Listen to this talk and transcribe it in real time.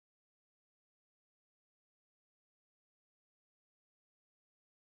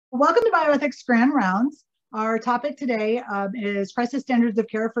Welcome to Bioethics Grand Rounds. Our topic today is crisis standards of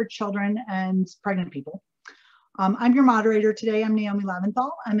care for children and pregnant people. I'm your moderator today. I'm Naomi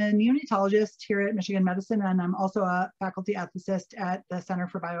Laventhal. I'm a neonatologist here at Michigan Medicine, and I'm also a faculty ethicist at the Center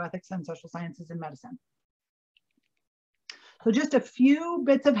for Bioethics and Social Sciences in Medicine. So just a few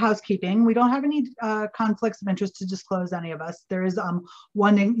bits of housekeeping. We don't have any conflicts of interest to disclose, any of us. There is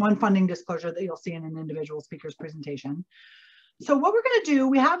one funding disclosure that you'll see in an individual speaker's presentation. So what we're going to do,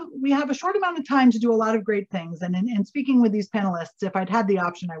 we have a short amount of time to do a lot of great things. And in speaking with these panelists, if I'd had the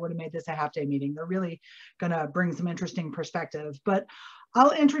option, I would have made this a half-day meeting. They're really going to bring some interesting perspective. But I'll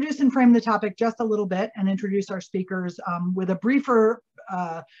introduce and frame the topic just a little bit and introduce our speakers with a briefer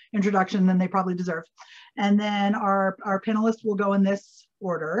introduction than they probably deserve. And then our panelists will go in this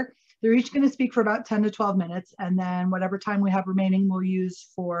order. They're each going to speak for about 10 to 12 minutes. And then whatever time we have remaining, we'll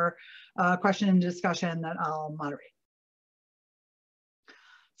use for question and discussion that I'll moderate.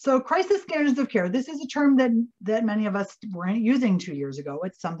 So crisis standards of care, this is a term that many of us weren't using 2 years ago.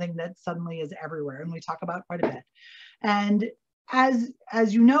 It's something that suddenly is everywhere and we talk about quite a bit. And as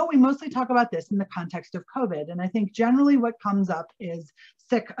you know, we mostly talk about this in the context of COVID. And I think generally what comes up is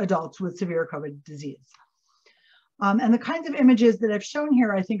sick adults with severe COVID disease. And the kinds of images that I've shown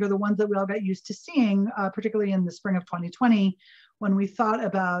here, I think, are the ones that we all got used to seeing, particularly in the spring of 2020, when we thought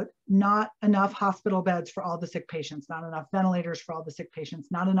about not enough hospital beds for all the sick patients, not enough ventilators for all the sick patients,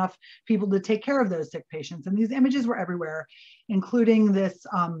 not enough people to take care of those sick patients. And these images were everywhere, including this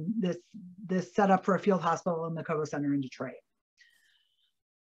setup for a field hospital in the Kobo Center in Detroit.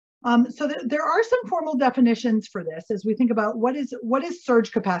 So there are some formal definitions for this as we think about what is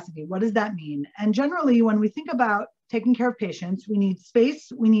surge capacity? What does that mean? And generally, when we think about taking care of patients, we need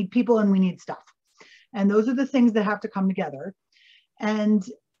space, we need people, and we need stuff. And those are the things that have to come together. And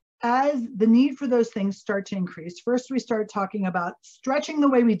as the need for those things start to increase, first we start talking about stretching the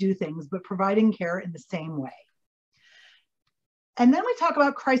way we do things, but providing care in the same way. And then we talk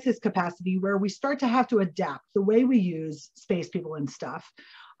about crisis capacity, where we start to have to adapt the way we use space, people, and stuff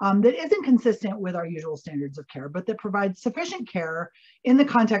that isn't consistent with our usual standards of care, but that provides sufficient care in the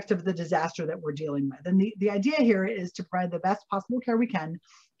context of the disaster that we're dealing with. And the idea here is to provide the best possible care we can,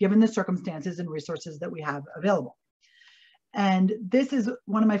 given the circumstances and resources that we have available. And this is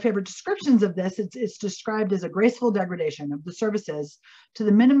one of my favorite descriptions of this. It's described as a graceful degradation of the services to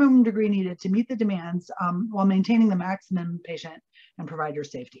the minimum degree needed to meet the demands while maintaining the maximum patient and provider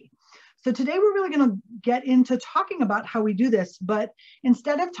safety. So today we're really going to get into talking about how we do this, but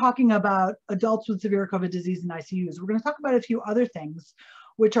instead of talking about adults with severe COVID disease in ICUs, we're going to talk about a few other things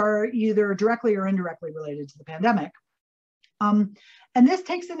which are either directly or indirectly related to the pandemic. And this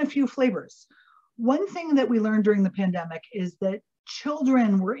takes in a few flavors. One thing that we learned during the pandemic is that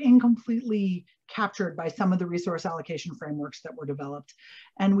children were incompletely captured by some of the resource allocation frameworks that were developed.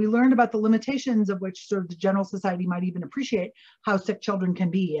 And we learned about the limitations of which sort of the general society might even appreciate how sick children can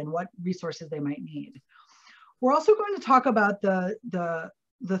be and what resources they might need. We're also going to talk about the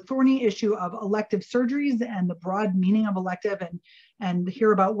thorny issue of elective surgeries and the broad meaning of elective and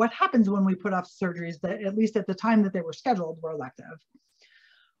hear about what happens when we put off surgeries that, at least at the time that they were scheduled, were elective.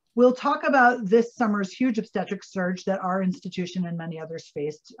 We'll talk about this summer's huge obstetric surge that our institution and many others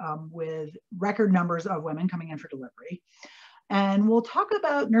faced with record numbers of women coming in for delivery. And we'll talk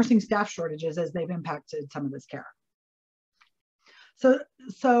about nursing staff shortages as they've impacted some of this care.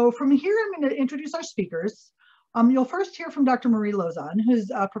 So from here, I'm going to introduce our speakers. You'll first hear from Dr. Marie Lozon,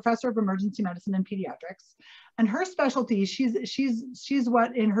 who's a professor of emergency medicine and pediatrics. And her specialty, she's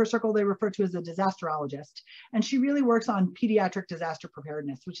what in her circle they refer to as a disasterologist. And she really works on pediatric disaster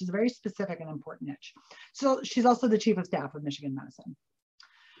preparedness, which is a very specific and important niche. So she's also the chief of staff of Michigan Medicine.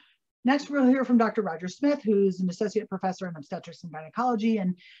 Next, we'll hear from Dr. Roger Smith, who's an associate professor in obstetrics and gynecology,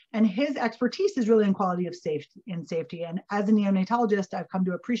 and his expertise is really in quality of safety. And as a neonatologist, I've come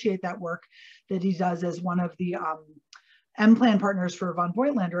to appreciate that work that he does as one of the M-Plan partners for von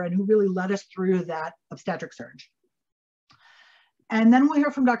Voigtlander, and who really led us through that obstetric surge. And then we'll hear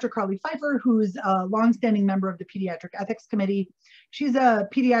from Dr. Carly Pfeiffer, who's a longstanding member of the Pediatric Ethics Committee. She's a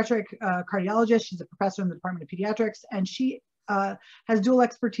pediatric cardiologist. She's a professor in the Department of Pediatrics, and she has dual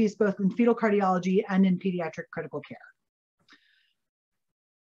expertise both in fetal cardiology and in pediatric critical care.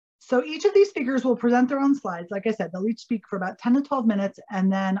 So each of these speakers will present their own slides. Like I said, they'll each speak for about 10 to 12 minutes, and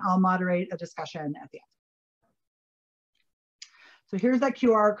then I'll moderate a discussion at the end. So here's that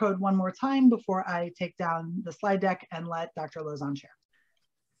QR code one more time before I take down the slide deck and let Dr. Lozon share.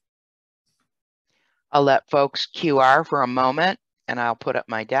 I'll let folks QR for a moment, and I'll put up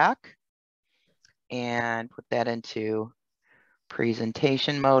my deck and put that into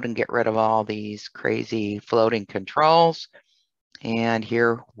presentation mode and get rid of all these crazy floating controls. And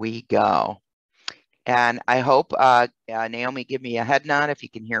here we go. And I hope, Naomi, give me a head nod if you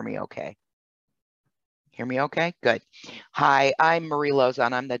can hear me okay. Hear me okay? Good. Hi, I'm Marie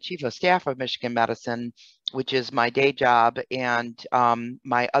Lozon. I'm the Chief of Staff of Michigan Medicine, which is my day job. And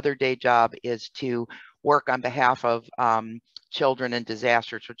my other day job is to work on behalf of children in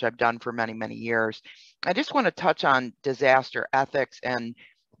disasters, which I've done for many, many years. I just want to touch on disaster ethics and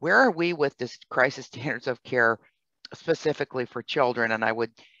where are we with this crisis standards of care specifically for children. And I'm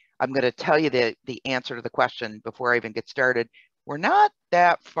going to tell you the answer to the question before I even get started. We're not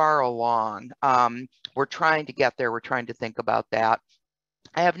that far along. We're trying to get there. We're trying to think about that.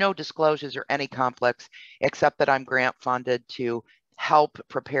 I have no disclosures or any conflicts, except that I'm grant funded to help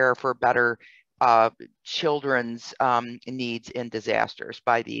prepare for better children's needs in disasters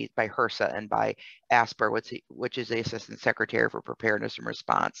by HRSA and by ASPR, which is the Assistant Secretary for Preparedness and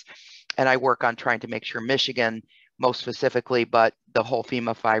Response. And I work on trying to make sure Michigan, most specifically, but the whole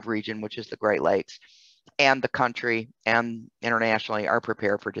FEMA 5 region, which is the Great Lakes, and the country and internationally are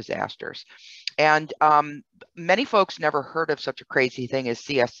prepared for disasters. And many folks never heard of such a crazy thing as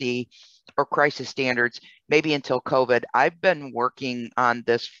CSE or crisis standards, maybe until COVID. I've been working on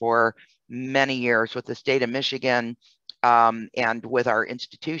this for many years with the state of Michigan and with our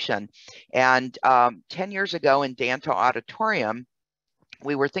institution. And 10 years ago in Danto Auditorium,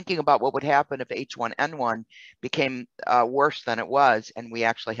 we were thinking about what would happen if H1N1 became worse than it was, and we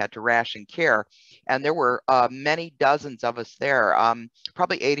actually had to ration care. And there were many dozens of us there,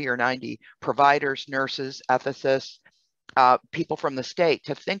 probably 80 or 90 providers, nurses, ethicists, people from the state,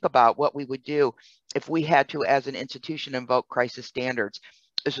 to think about what we would do if we had to, as an institution, invoke crisis standards.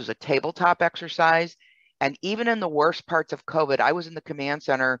 This was a tabletop exercise. And even in the worst parts of COVID, I was in the command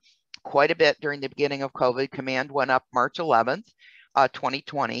center quite a bit during the beginning of COVID. Command went up March 11th.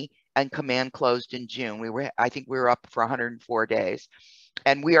 2020, and command closed in June. I think we were up for 104 days,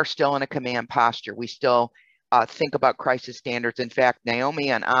 and we are still in a command posture. We still think about crisis standards. In fact,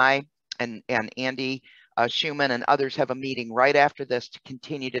 Naomi and I and Andy Schumann and others have a meeting right after this to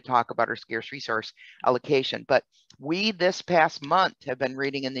continue to talk about our scarce resource allocation. But we, this past month, have been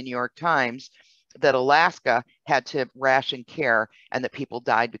reading in the New York Times that Alaska had to ration care and that people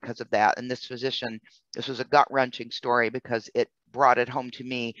died because of that. And this was a gut-wrenching story because it brought it home to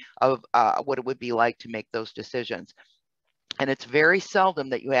me of what it would be like to make those decisions. And it's very seldom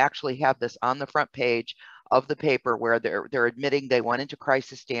that you actually have this on the front page of the paper where they're admitting they went into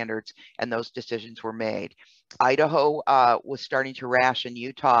crisis standards and those decisions were made. Idaho was starting to ration.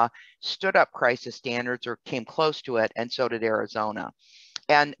 Utah stood up crisis standards or came close to it, and so did Arizona.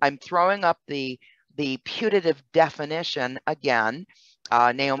 And I'm throwing up the putative definition again.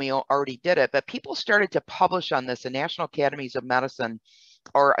 Naomi already did it, but people started to publish on this. The National Academies of Medicine,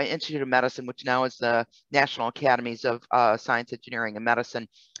 or Institute of Medicine, which now is the National Academies of Science, Engineering, and Medicine,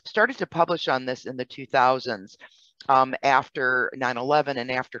 started to publish on this in the 2000s after 9/11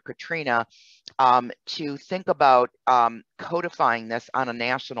 and after Katrina to think about codifying this on a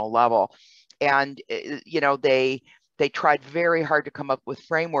national level. And, you know, they tried very hard to come up with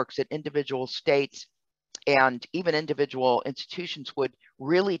frameworks that individual states and even individual institutions would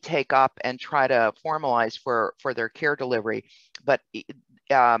really take up and try to formalize for their care delivery. But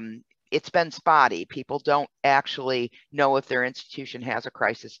it's been spotty. People don't actually know if their institution has a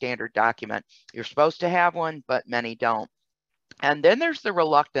crisis standard document. You're supposed to have one, but many don't. And then there's the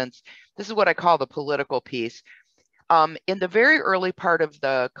reluctance. This is what I call the political piece. In the very early part of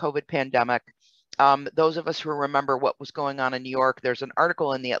the COVID pandemic, those of us who remember what was going on in New York, there's an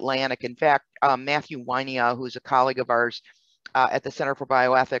article in the Atlantic. In fact, Matthew Wynia, who's a colleague of ours at the Center for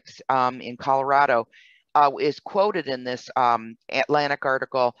Bioethics in Colorado, is quoted in this Atlantic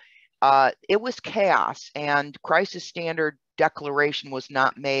article. It was chaos, and crisis standard declaration was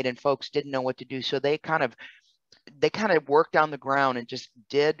not made, and folks didn't know what to do. So they kind of worked on the ground and just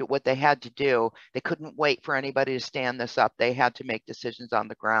did what they had to do. They couldn't wait for anybody to stand this up. They had to make decisions on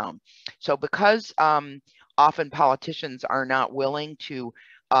the ground. So because often politicians are not willing to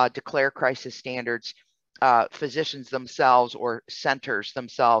declare crisis standards, physicians themselves or centers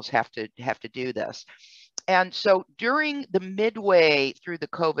themselves have to do this. And so during the midway through the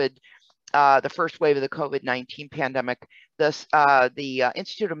COVID, the first wave of the COVID-19 pandemic, the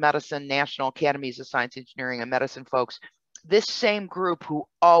Institute of Medicine, National Academies of Science, Engineering, and Medicine folks, this same group who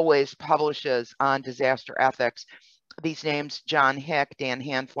always publishes on disaster ethics, these names, John Hick, Dan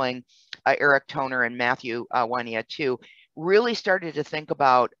Hanfling, Eric Toner, and Matthew Wynia too, really started to think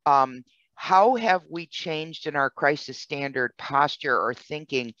about how have we changed in our crisis standard posture or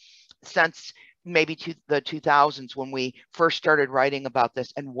thinking since maybe to the 2000s when we first started writing about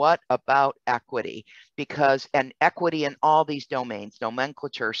this. And what about equity? Because, and equity in all these domains,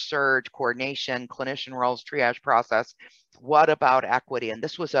 nomenclature, surge, coordination, clinician roles, triage process. What about equity? And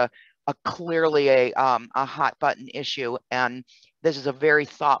this was a clearly a hot button issue. And this is a very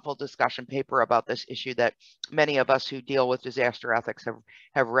thoughtful discussion paper about this issue that many of us who deal with disaster ethics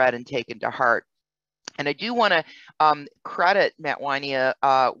have read and taken to heart. And I do want to credit Matt Wynia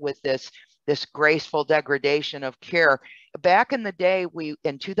with this graceful degradation of care. Back in the day,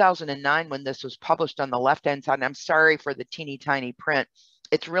 in 2009, when this was published on the left-hand side, and I'm sorry for the teeny tiny print,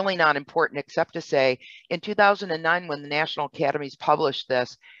 it's really not important except to say, in 2009, when the National Academies published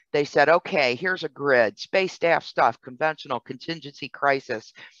this, they said, okay, here's a grid, space staff stuff, conventional, contingency,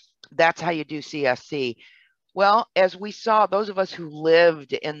 crisis. That's how you do CSC. Well, as we saw, those of us who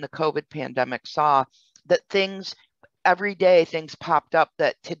lived in the COVID pandemic saw that things, every day things popped up,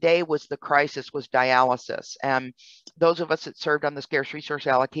 that today was the crisis, was dialysis. And those of us that served on the Scarce Resource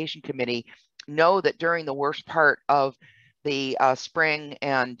Allocation Committee know that during the worst part of the spring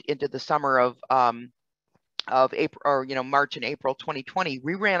and into the summer of April, or March and April 2020,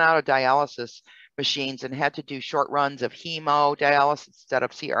 we ran out of dialysis machines and had to do short runs of hemodialysis instead of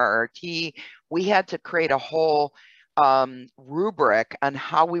CRRT. We had to create a whole rubric on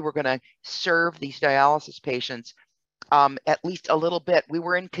how we were going to serve these dialysis patients. At least a little bit. We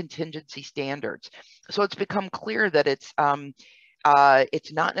were in contingency standards. So it's become clear that it's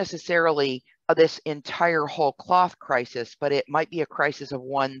not necessarily this entire whole cloth crisis, but it might be a crisis of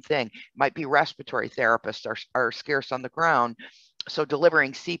one thing. It might be respiratory therapists are scarce on the ground. So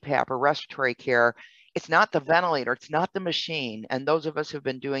delivering CPAP or respiratory care, it's not the ventilator, it's not the machine. And those of us who've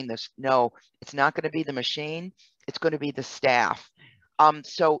been doing this know it's not going to be the machine, it's going to be the staff.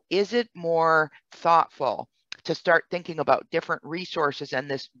 So is it more thoughtful to start thinking about different resources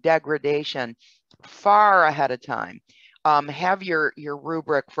and this degradation far ahead of time? Have your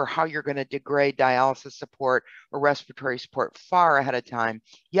rubric for how you're going to degrade dialysis support or respiratory support far ahead of time.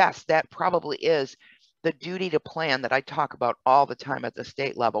 Yes, that probably is the duty to plan that I talk about all the time at the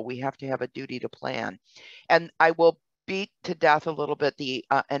state level. We have to have a duty to plan. And I will beat to death a little bit the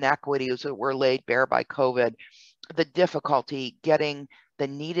inequities that were laid bare by COVID, the difficulty getting the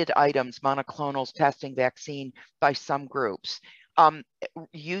needed items, monoclonals, testing, vaccine by some groups.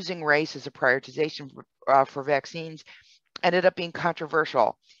 Using race as a prioritization for vaccines ended up being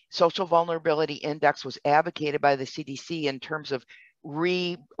controversial. Social vulnerability index was advocated by the CDC in terms of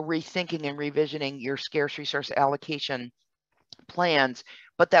rethinking and revisioning your scarce resource allocation plans,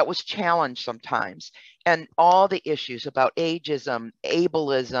 but that was challenged sometimes. And all the issues about ageism,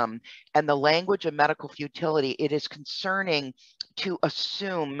 ableism, and the language of medical futility, it is concerning to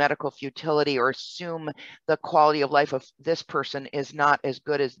assume medical futility or assume the quality of life of this person is not as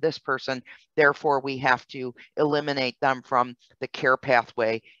good as this person. Therefore, we have to eliminate them from the care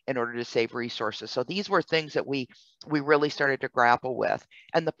pathway in order to save resources. So these were things that we really started to grapple with.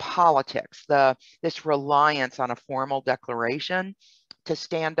 And the politics, this reliance on a formal declaration to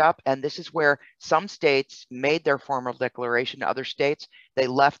stand up. And this is where some states made their formal declaration. Other states, they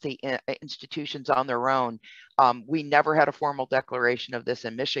left the institutions on their own. We never had a formal declaration of this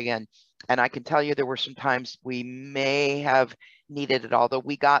in Michigan. And I can tell you there were some times we may have needed it, although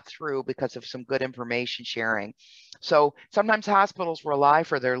we got through because of some good information sharing. So sometimes hospitals rely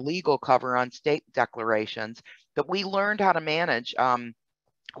for their legal cover on state declarations, but we learned how to manage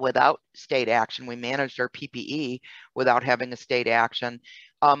without state action. We managed our PPE without having a state action.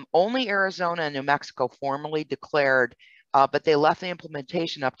 Only Arizona and New Mexico formally declared, but they left the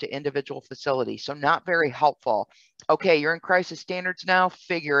implementation up to individual facilities. So not very helpful. Okay, you're in crisis standards now,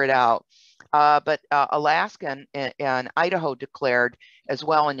 figure it out. But Alaska and Idaho declared as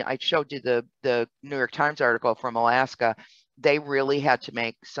well, and I showed you the New York Times article from Alaska. They really had to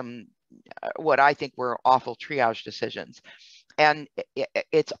make some, what I think were awful triage decisions. And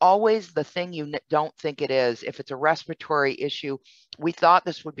it's always the thing you don't think it is. If it's a respiratory issue, we thought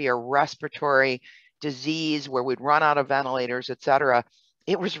this would be a respiratory disease where we'd run out of ventilators, et cetera.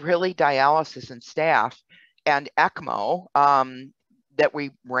 It was really dialysis and staff and ECMO that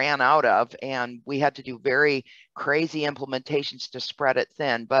we ran out of, and we had to do very crazy implementations to spread it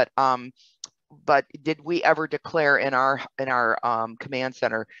thin. But did we ever declare in our command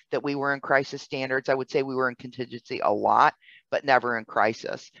center that we were in crisis standards? I would say we were in contingency a lot, but never in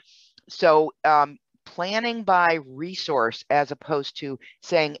crisis. So planning by resource as opposed to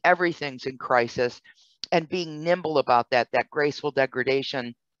saying everything's in crisis, and being nimble about that graceful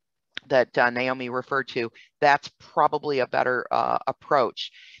degradation that Naomi referred to, that's probably a better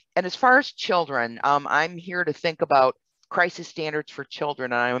approach. And as far as children, I'm here to think about crisis standards for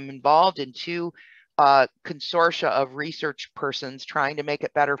children. And I'm involved in two consortia of research persons trying to make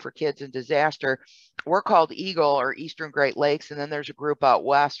it better for kids in disaster. We're called EAGLE, or Eastern Great Lakes, and then there's a group out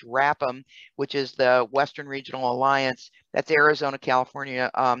west, RAPM, which is the Western Regional Alliance. That's Arizona,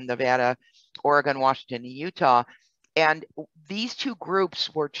 California, Nevada, Oregon, Washington, and Utah. And these two groups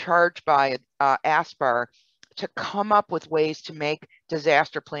were charged by ASPAR to come up with ways to make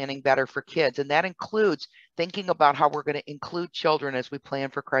disaster planning better for kids. And that includes thinking about how we're going to include children as we plan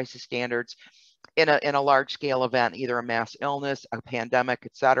for crisis standards in a large scale event, either a mass illness, a pandemic,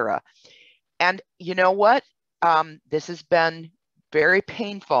 et cetera. And you know what? This has been very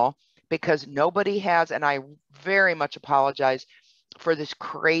painful because nobody has, and I very much apologize for this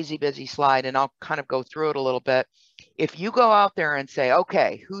crazy busy slide, and I'll kind of go through it a little bit. If you go out there and say,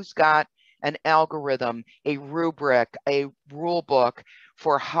 okay, who's got an algorithm, a rubric, a rule book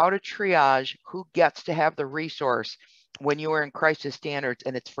for how to triage who gets to have the resource when you are in crisis standards,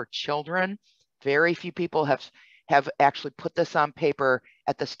 and it's for children, very few people have actually put this on paper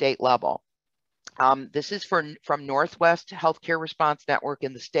at the state level. This is from Northwest Healthcare Response Network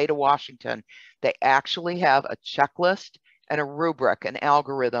in the state of Washington. They actually have a checklist and a rubric, an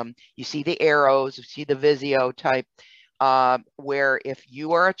algorithm. You see the arrows, you see the Visio type, where if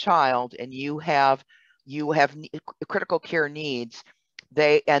you are a child and you have critical care needs,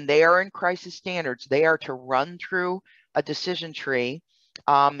 they are in crisis standards, they are to run through a decision tree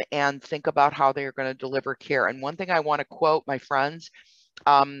and think about how they're going to deliver care. And one thing I want to quote my friends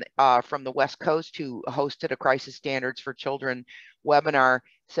from the West Coast who hosted a crisis standards for children webinar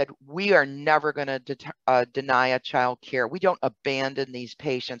said, we are never going to deny a child care. We don't abandon these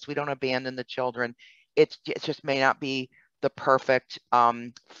patients. We don't abandon the children. It just may not be the perfect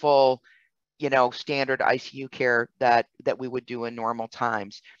full, standard ICU care that we would do in normal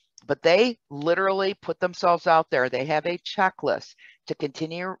times. But they literally put themselves out there. They have a checklist to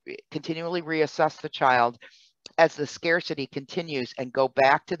continually reassess the child as the scarcity continues and go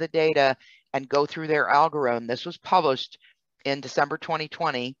back to the data and go through their algorithm. This was published in December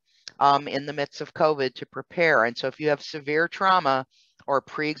 2020 in the midst of COVID to prepare. And so if you have severe trauma or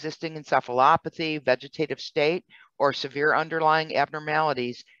pre-existing encephalopathy, vegetative state, or severe underlying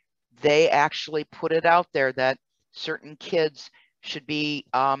abnormalities, they actually put it out there that certain kids should be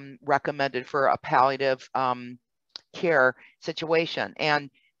recommended for a palliative care situation. And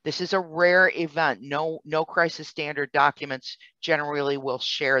this is a rare event. No crisis standard documents generally will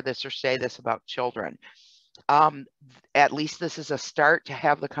share this or say this about children. At least this is a start to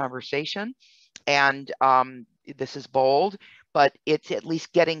have the conversation. And this is bold, but it's at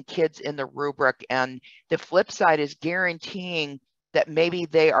least getting kids in the rubric. And the flip side is guaranteeing that maybe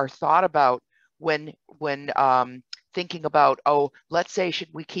they are thought about when thinking about, oh, let's say, should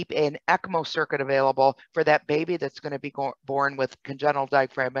we keep an ECMO circuit available for that baby that's going to be born with congenital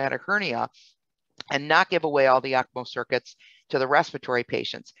diaphragmatic hernia, and not give away all the ECMO circuits to the respiratory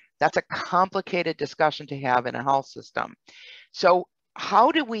patients? That's a complicated discussion to have in a health system. So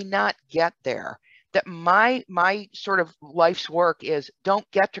how do we not get there? That my sort of life's work is don't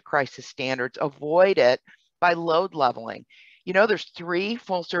get to crisis standards, avoid it by load leveling. There's 3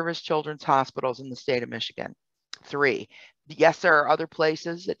 full service children's hospitals in the state of Michigan. 3. Yes, there are other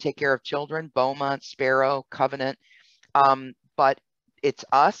places that take care of children, Beaumont, Sparrow, Covenant, but it's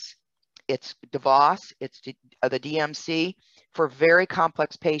us, it's DeVos, it's the DMC for very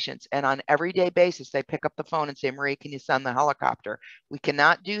complex patients. And on an everyday basis, they pick up the phone and say, Marie, can you send the helicopter? We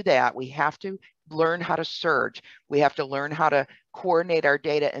cannot do that. We have to learn how to surge. We have to learn how to coordinate our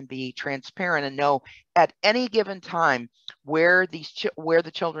data and be transparent and know at any given time where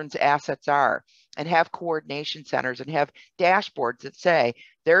the children's assets are, and have coordination centers and have dashboards that say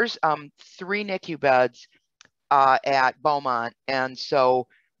there's 3 NICU beds at Beaumont, and so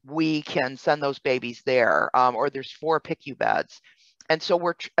we can send those babies there, or there's 4 PICU beds. And so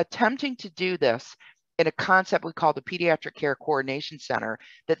we're attempting to do this in a concept we call the Pediatric Care Coordination Center,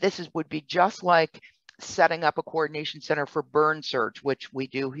 that would be just like setting up a coordination center for burn surge, which we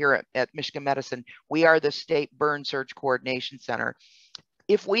do here at Michigan Medicine. We are the state burn surge coordination center.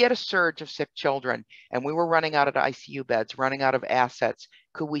 If we had a surge of sick children and we were running out of ICU beds, running out of assets,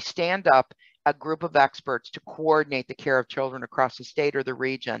 could we stand up a group of experts to coordinate the care of children across the state or the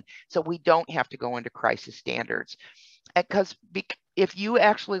region so we don't have to go into crisis standards? Because if you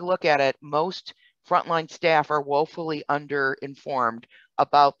actually look at it, most frontline staff are woefully underinformed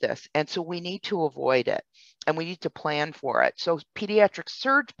about this. And so we need to avoid it and we need to plan for it. So pediatric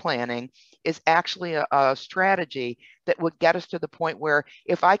surge planning is actually a strategy that would get us to the point where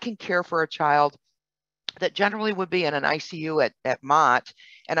if I can care for a child that generally would be in an ICU at Mott,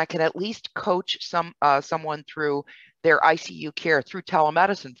 and I can at least coach someone through their ICU care through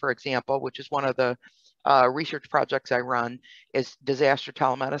telemedicine, for example, which is one of the research projects I run, is disaster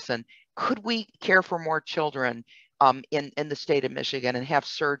telemedicine. Could we care for more children in the state of Michigan and have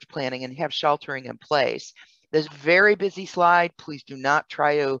surge planning and have sheltering in place? This very busy slide, please do not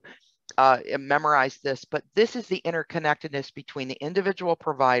try to memorize this, but this is the interconnectedness between the individual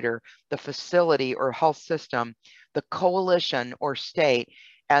provider, the facility or health system, the coalition or state,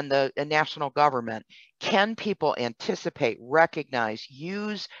 and the national government. Can people anticipate, recognize,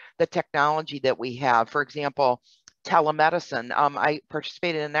 use the technology that we have? For example, telemedicine. I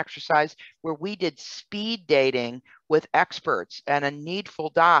participated in an exercise where we did speed dating with experts, and a needful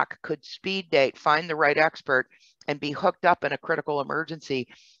doc could speed date, find the right expert, and be hooked up in a critical emergency.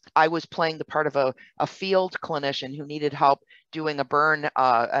 I was playing the part of a field clinician who needed help doing a burn,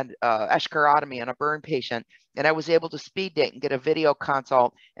 an eschorotomy on a burn patient. And I was able to speed date and get a video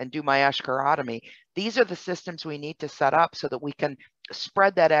consult and do my eschorotomy. These are the systems we need to set up so that we can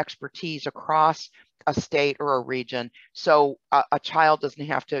spread that expertise across a state or a region, so a child doesn't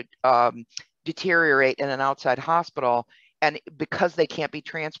have to deteriorate in an outside hospital, and because they can't be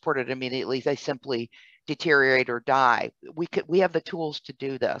transported immediately, they simply deteriorate or die. We have the tools to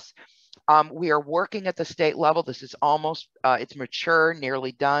do this. We are working at the state level. This is almost, it's mature,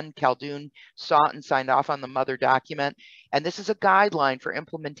 nearly done. Khaldun saw it and signed off on the mother document. And this is a guideline for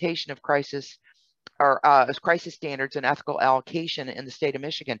implementation of crisis standards and ethical allocation in the state of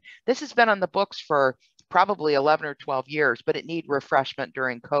Michigan. This has been on the books for probably 11 or 12 years, but it needed refreshment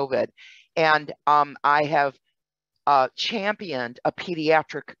during COVID. And I have championed a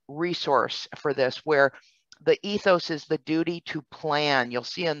pediatric resource for this, where the ethos is the duty to plan. You'll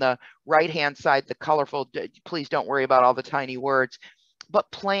see on the right-hand side, the colorful, please don't worry about all the tiny words,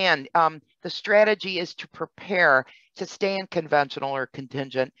 but plan. The strategy is to prepare to stay in conventional or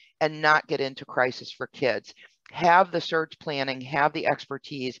contingent and not get into crisis for kids. Have the surge planning, have the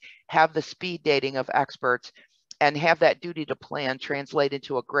expertise, have the speed dating of experts, and have that duty to plan translate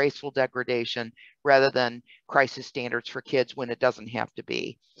into a graceful degradation rather than crisis standards for kids when it doesn't have to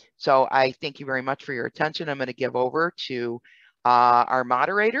be. So I thank you very much for your attention. I'm going to give over to our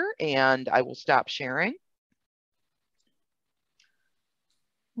moderator, and I will stop sharing.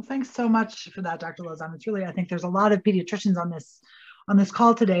 Well, thanks so much for that, Dr. Lozon. It's really, I think there's a lot of pediatricians on this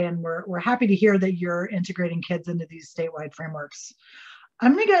call today, and we're happy to hear that you're integrating kids into these statewide frameworks.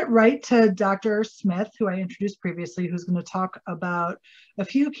 I'm going to get right to Dr. Smith, who I introduced previously, who's going to talk about a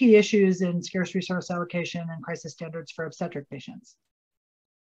few key issues in scarce resource allocation and crisis standards for obstetric patients.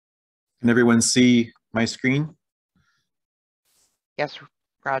 Can everyone see my screen? Yes,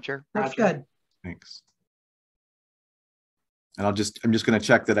 Roger. That's good. Thanks. And I'm just going to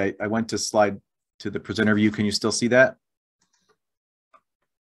check that I went to slide to the presenter view. Can you still see that?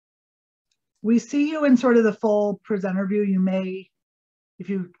 We see you in sort of the full presenter view. You may, if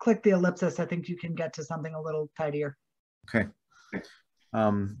you click the ellipsis, I think you can get to something a little tidier. Okay.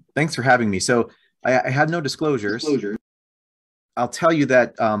 Thanks for having me. So I had no disclosures. I'll tell you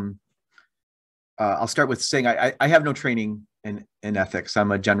that I'll start with saying I have no training in ethics.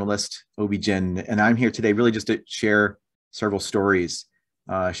 I'm a generalist OB-GYN, and I'm here today really just to share several stories,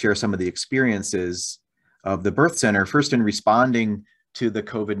 share some of the experiences of the birth center, first in responding to the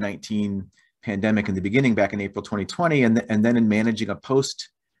COVID-19 pandemic in the beginning back in April 2020, and then in managing a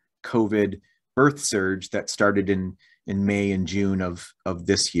post-COVID birth surge that started in May and June of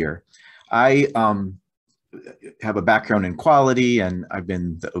this year. I have a background in quality, and I've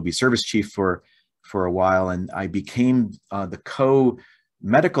been the OB service chief for a while, and I became the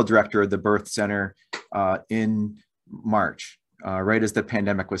co-medical director of the birth center in March, right as the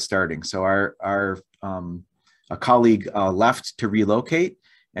pandemic was starting. So a colleague left to relocate,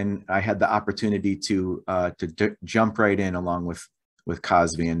 and I had the opportunity to jump right in along with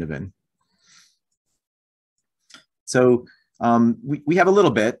Kaz Vandeven. So we have a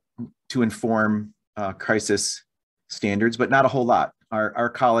little bit to inform crisis standards, but not a whole lot. Our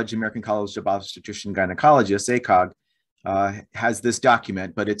college, American College of Obstetricians and Gynecologists, ACOG, has this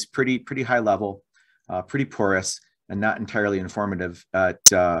document, but it's pretty high level, pretty porous, and not entirely informative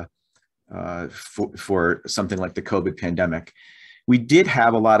for something like the COVID pandemic. We did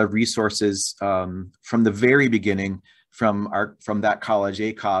have a lot of resources from the very beginning from that college,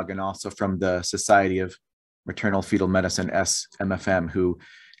 ACOG, and also from the Society of Maternal Fetal Medicine, SMFM, who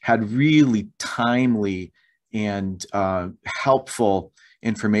had really timely and helpful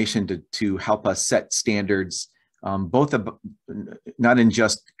information to help us set standards, both not in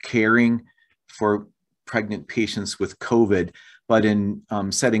just caring for pregnant patients with COVID, but in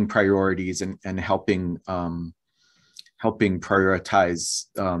setting priorities and helping prioritize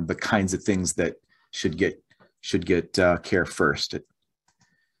the kinds of things that should get should get care first.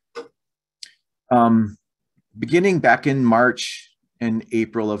 Beginning back in March and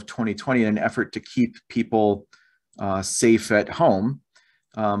April of 2020, in an effort to keep people safe at home,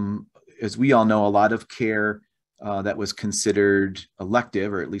 as we all know, a lot of care that was considered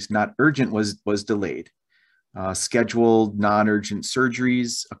elective, or at least not urgent, was delayed. Scheduled non-urgent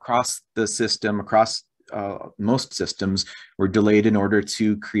surgeries across the system, across most systems, were delayed in order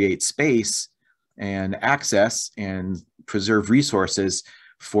to create space and access and preserve resources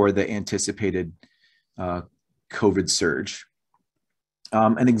for the anticipated COVID surge.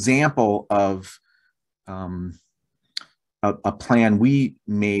 An example of a plan we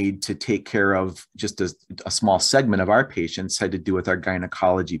made to take care of just a small segment of our patients had to do with our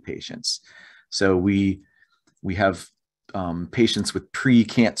gynecology patients. So we have patients with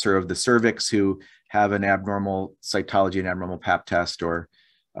pre-cancer of the cervix who have an abnormal cytology, an abnormal pap test, or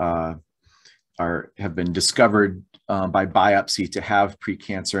have been discovered by biopsy to have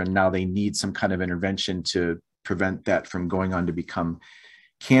pre-cancer, and now they need some kind of intervention to prevent that from going on to become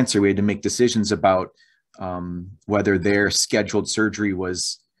cancer. We had to make decisions about whether their scheduled surgery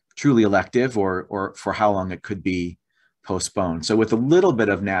was truly elective or for how long it could be postponed. So with a little bit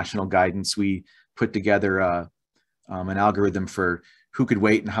of national guidance, we put together an algorithm for who could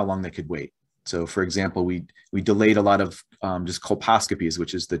wait and how long they could wait. So for example, we delayed a lot of just colposcopies,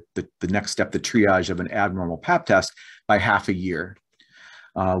 which is the next step, the triage of an abnormal pap test, by half a year.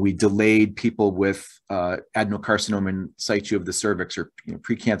 We delayed people with adenocarcinoma in situ of the cervix, or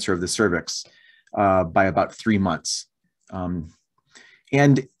precancer of the cervix, by about 3 months.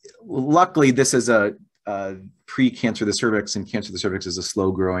 And luckily, this is a pre-cancer of the cervix, and cancer of the cervix is a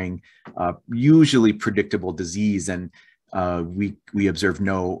slow-growing, usually predictable disease, and we observed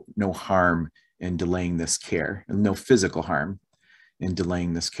no harm in delaying this care, no physical harm in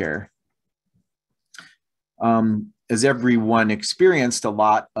delaying this care. As everyone experienced, a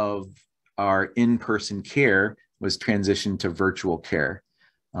lot of our in-person care was transitioned to virtual care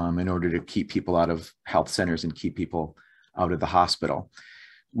in order to keep people out of health centers and keep people out of the hospital.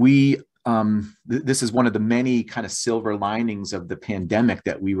 This is one of the many kind of silver linings of the pandemic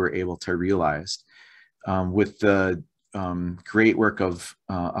that we were able to realize. With the great work of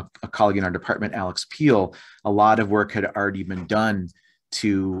a colleague in our department, Alex Peel, a lot of work had already been done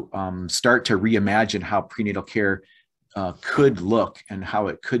to start to reimagine how prenatal care could look and how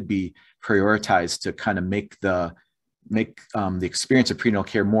it could be prioritized to kind of make the experience of prenatal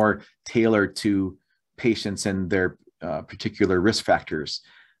care more tailored to patients and their particular risk factors.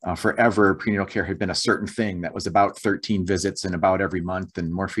 Forever, prenatal care had been a certain thing that was about 13 visits and about every month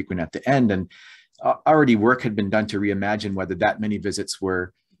and more frequent at the end. And already work had been done to reimagine whether that many visits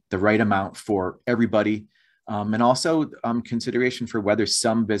were the right amount for everybody. And also consideration for whether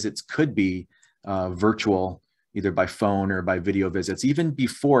some visits could be virtual, either by phone or by video visits, even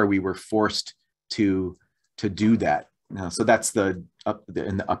before we were forced to do that. So that's in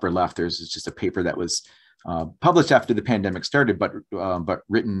the upper left. There's just a paper that was published after the pandemic started, but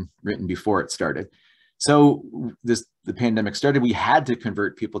written before it started. So the pandemic started, we had to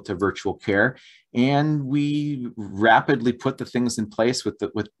convert people to virtual care, and we rapidly put the things in place with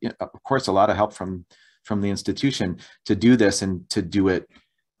of course a lot of help from the institution to do this and to do it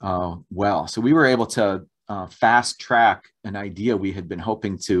well. So we were able to fast track an idea we had been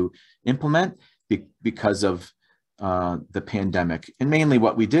hoping to implement because of the pandemic. And mainly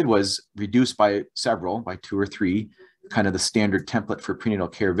what we did was reduce by 2 or 3, kind of the standard template for prenatal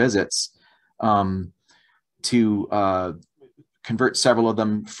care visits, to convert several of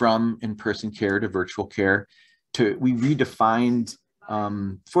them from in-person care to virtual care. We redefined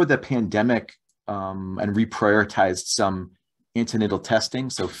for the pandemic and reprioritized some antenatal testing,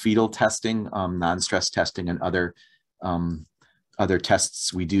 so fetal testing, non-stress testing, and other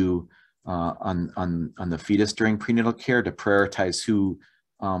tests we do on the fetus during prenatal care to prioritize who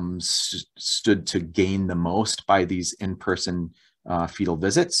stood to gain the most by these in-person fetal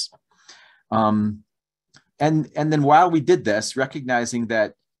visits. And then while we did this, recognizing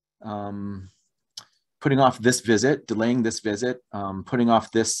that putting off this visit, delaying this visit, putting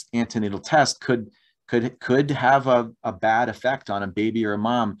off this antenatal test could have a bad effect on a baby or a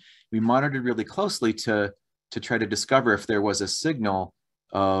mom, we monitored really closely to try to discover if there was a signal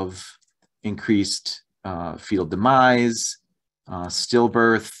of increased fetal demise,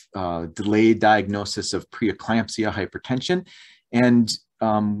 stillbirth, delayed diagnosis of preeclampsia, hypertension, and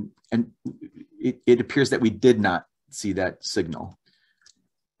it appears that we did not see that signal.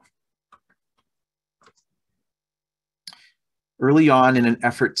 Early on, in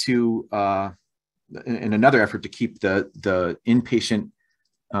another effort to keep the inpatient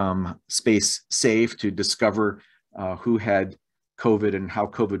space safe to discover who had COVID and how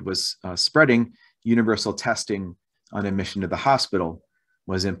COVID was spreading, universal testing on admission to the hospital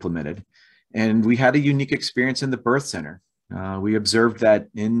was implemented. And we had a unique experience in the birth center. We observed that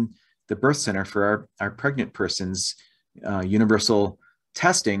in the birth center for our pregnant persons, universal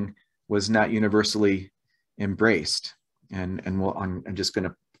testing was not universally embraced. And I'm just going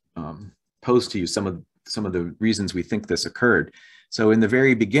to pose to you some of the reasons we think this occurred. So in the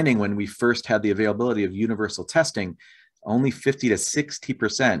very beginning, when we first had the availability of universal testing, only 50 to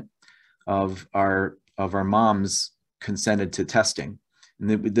 60% of our moms consented to testing.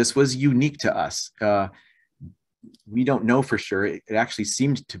 And this was unique to us. We don't know for sure. It actually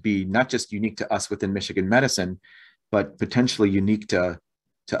seemed to be not just unique to us within Michigan medicine, but potentially unique to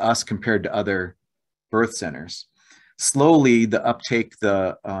us compared to other birth centers. Slowly, the uptake,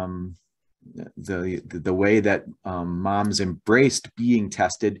 the way that moms embraced being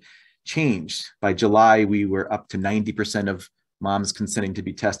tested changed. By July, we were up to 90% of moms consenting to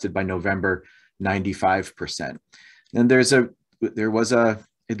be tested. By November, 95%. And there was at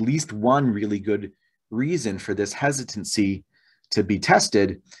least one really good reason for this hesitancy to be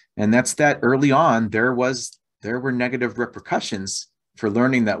tested, and that's that early on there were negative repercussions for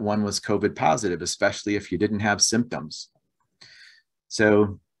learning that one was COVID positive, especially if you didn't have symptoms.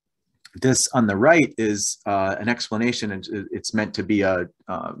 So this on the right is an explanation, and it's meant to be a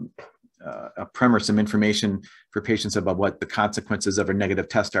primer, some information for patients about what the consequences of a negative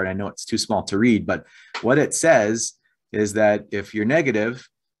test are. And I know it's too small to read, but what it says is that if you're negative,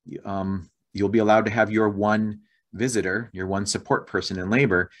 you'll be allowed to have your one visitor, your one support person in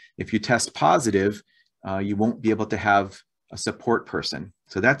labor. If you test positive, you won't be able to have a support person.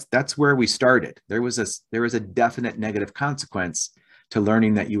 So that's where we started. There was a definite negative consequence to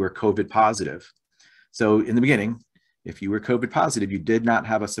learning that you were COVID positive. So in the beginning, if you were COVID positive, you did not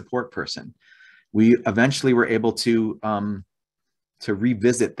have a support person. We eventually were able to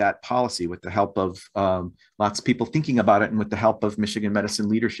revisit that policy with the help of lots of people thinking about it and with the help of Michigan medicine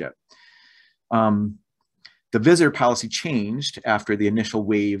leadership. The visitor policy changed after the initial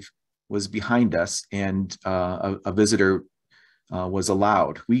wave was behind us and a visitor was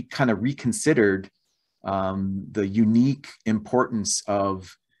allowed. We kind of reconsidered the unique importance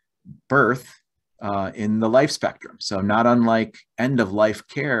of birth in the life spectrum. So not unlike end of life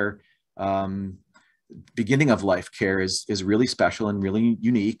care, beginning of life care is really special and really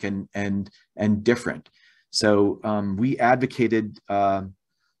unique and different. So we advocated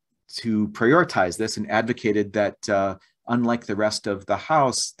to prioritize this and advocated that unlike the rest of the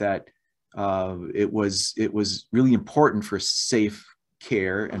house, that it was really important for safe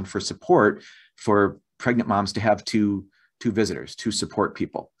care and for support for pregnant moms to have two visitors, two support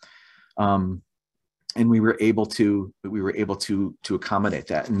people. And we were able to accommodate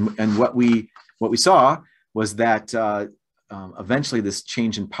that. And what we saw was that eventually this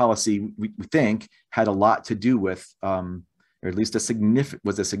change in policy, we think, had a lot to do with, or at least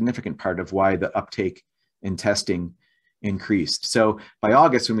was a significant part of why the uptake in testing increased. So by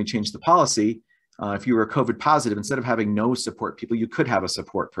August, when we changed the policy, if you were COVID positive, instead of having no support people, you could have a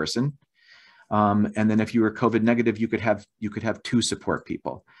support person. And then if you were COVID negative, you could have two support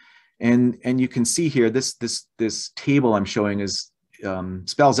people. And you can see here, this table I'm showing is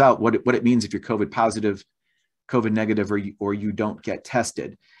spells out what it means if you're COVID positive, COVID negative, or you don't get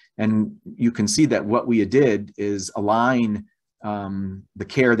tested. And you can see that what we did is align the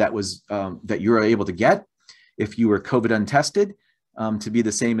care that was that you were able to get if you were COVID untested to be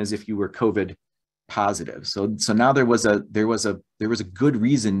the same as if you were COVID positive. So now there was a good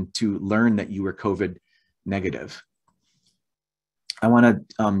reason to learn that you were COVID negative. I want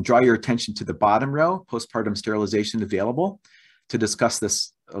to draw your attention to the bottom row, postpartum sterilization available, to discuss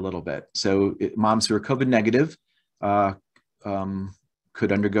this a little bit. So moms who are COVID negative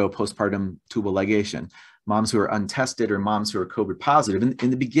could undergo postpartum tubal ligation. Moms who are untested or moms who are COVID positive. In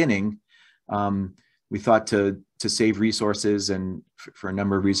the beginning, we thought to save resources, and for a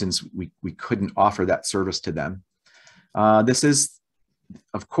number of reasons, we couldn't offer that service to them. This is,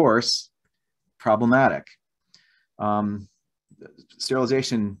 of course, problematic.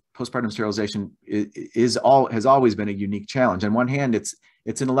 Sterilization, postpartum sterilization has always been a unique challenge. On one hand,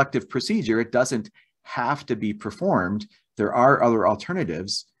 it's an elective procedure. It doesn't have to be performed. There are other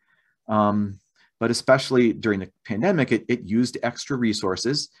alternatives, but especially during the pandemic, it used extra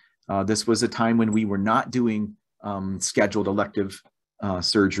resources. This was a time when we were not doing scheduled elective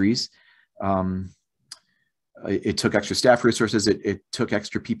surgeries. It took extra staff resources. It took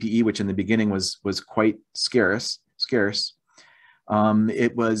extra PPE, which in the beginning was quite scarce.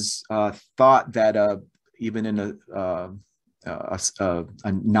 It was thought that even in a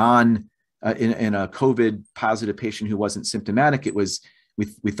non in a COVID positive patient who wasn't symptomatic, it was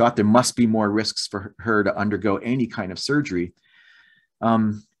we thought there must be more risks for her to undergo any kind of surgery.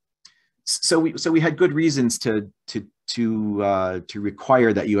 So we had good reasons to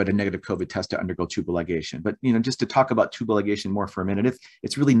require that you had a negative COVID test to undergo tubal ligation. But just to talk about tubal ligation more for a minute,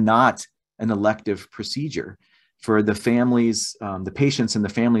 it's really not an elective procedure for the families, the patients and the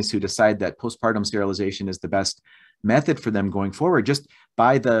families who decide that postpartum sterilization is the best method for them going forward. Just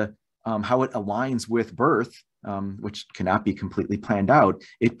by the how it aligns with birth, which cannot be completely planned out,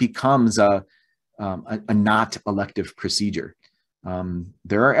 it becomes a not elective procedure.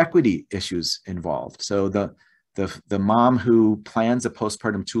 There are equity issues involved. So the mom who plans a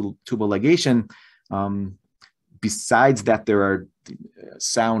postpartum tubal ligation, besides that there are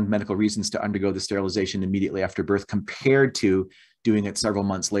sound medical reasons to undergo the sterilization immediately after birth compared to doing it several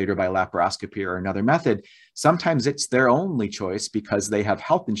months later by laparoscopy or another method, sometimes it's their only choice because they have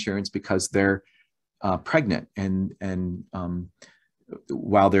health insurance because they're pregnant. And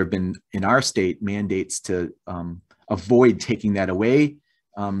while there have been in our state mandates to avoid taking that away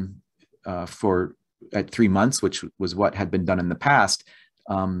at 3 months, which was what had been done in the past,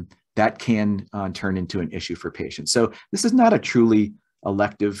 that can turn into an issue for patients. So this is not a truly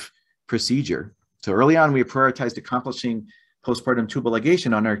elective procedure. So early on, we prioritized accomplishing postpartum tubal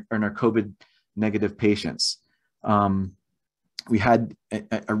ligation on our COVID negative patients. We had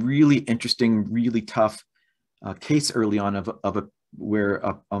a really interesting, really tough case early on where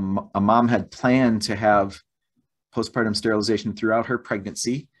a mom had planned to have postpartum sterilization throughout her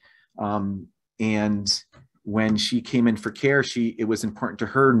pregnancy. And when she came in for care, it was important to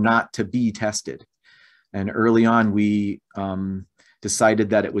her not to be tested. And early on, we decided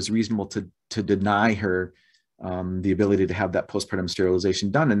that it was reasonable to deny her the ability to have that postpartum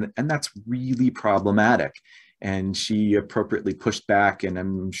sterilization done. And that's really problematic. And she appropriately pushed back, and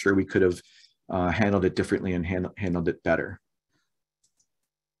I'm sure we could have handled it differently and handled it better.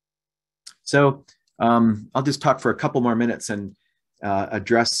 So I'll just talk for a couple more minutes and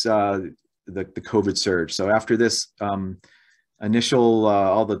address the COVID surge. So after this initial,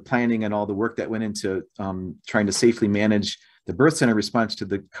 all the planning and all the work that went into trying to safely manage the birth center response to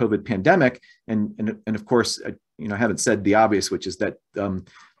the COVID pandemic, and of course, I haven't said the obvious, which is that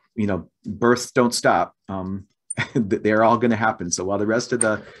births don't stop. They're all going to happen. So while the rest of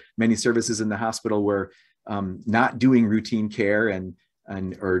the many services in the hospital were not doing routine care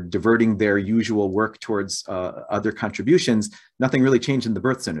or diverting their usual work towards other contributions, nothing really changed in the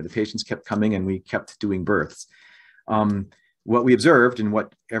birth center. The patients kept coming and we kept doing births. What we observed and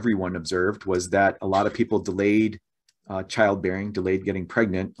what everyone observed was that a lot of people delayed childbearing, delayed getting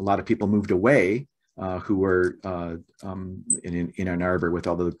pregnant. A lot of people moved away who were in Ann Arbor with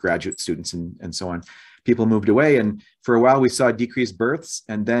all the graduate students and so on. People moved away, and for a while we saw decreased births,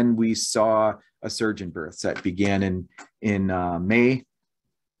 and then we saw a surge in births that began in May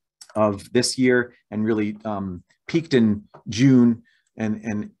of this year and really peaked in June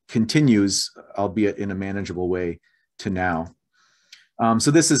and continues, albeit in a manageable way, to now.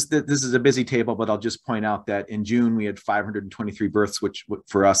 So this is a busy table, but I'll just point out that in June we had 523 births, which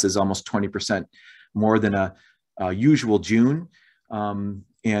for us is almost 20% more than a usual June,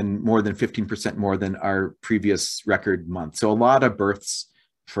 and more than 15% more than our previous record month. So a lot of births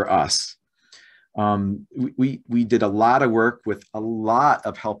for us. We did a lot of work with a lot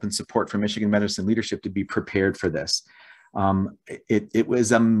of help and support from Michigan Medicine leadership to be prepared for this. It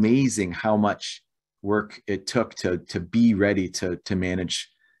was amazing how much work it took to be ready to manage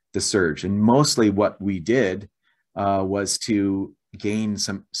the surge. And mostly what we did was to gain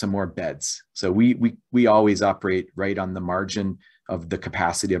some more beds. So we always operate right on the margin of the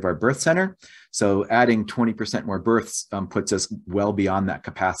capacity of our birth center. So adding 20% more births puts us well beyond that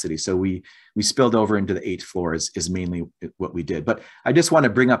capacity. So we spilled over into the 8th floor is mainly what we did. But I just want to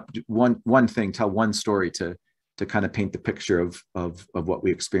bring up one thing, tell one story to kind of paint the picture of what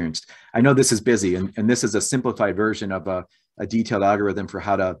we experienced. I know this is busy, and this is a simplified version of a detailed algorithm for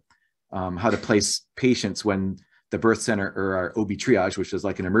how to place patients when the birth center or our OB triage, which is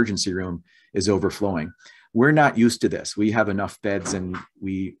like an emergency room, is overflowing. We're not used to this. We have enough beds and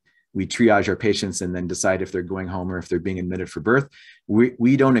we triage our patients and then decide if they're going home or if they're being admitted for birth.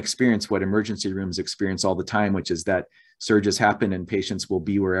 We don't experience what emergency rooms experience all the time, which is that surges happen and patients will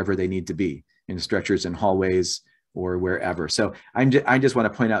be wherever they need to be, in stretchers and hallways or wherever. So I just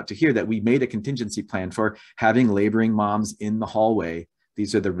want to point out to here that we made a contingency plan for having laboring moms in the hallway.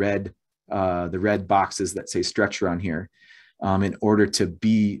 These are the red boxes that say stretcher on here, in order to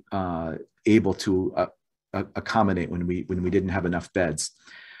be able to accommodate when we didn't have enough beds.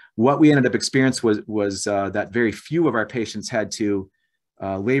 what we ended up experiencing was that very few of our patients had to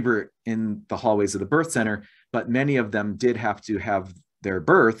labor in the hallways of the birth center, but many of them did have to have their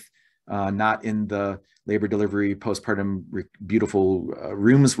birth not in the labor, delivery, postpartum beautiful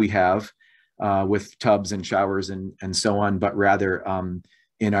rooms we have with tubs and showers and so on, but rather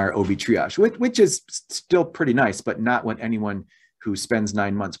in our OB triage, which is still pretty nice, but not what anyone who spends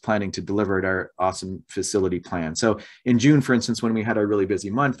 9 months planning to deliver at our awesome facility plan. So in June, for instance, when we had our really busy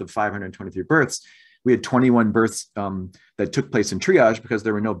month of 523 births, we had 21 births that took place in triage because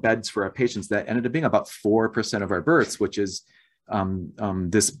there were no beds for our patients. That ended up being about 4% of our births, which is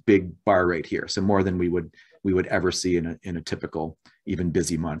this big bar right here. So more than we would ever see in a typical, even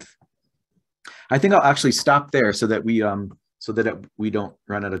busy month. I think I'll actually stop there so that we don't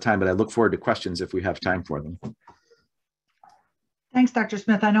run out of time, but I look forward to questions if we have time for them. Thanks, Dr.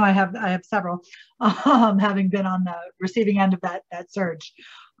 Smith. I know I have several, having been on the receiving end of that surge.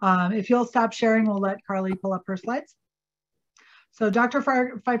 If you'll stop sharing, we'll let Carly pull up her slides. So Dr.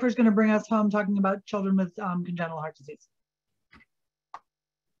 Pfeiffer is going to bring us home talking about children with congenital heart disease.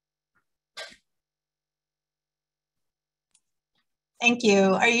 Thank you.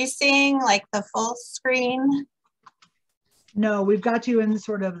 Are you seeing like the full screen? No, we've got you in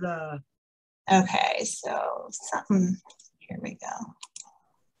sort of the... Okay, so something, here we go.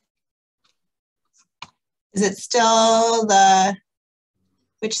 Is it still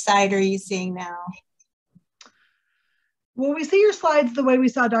which side are you seeing now? Well, we see your slides the way we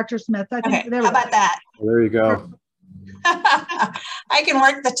saw Dr. Smith. I think, okay, how about that? There you go. I can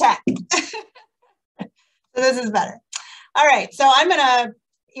work the tech. So this is better. All right, so I'm gonna,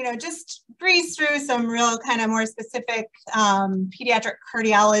 just breeze through some real kind of more specific pediatric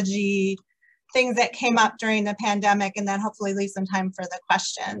cardiology things that came up during the pandemic, and then hopefully leave some time for the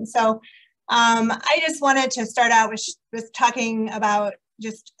question. So I just wanted to start out with talking about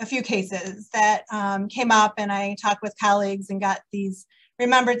just a few cases that came up, and I talked with colleagues and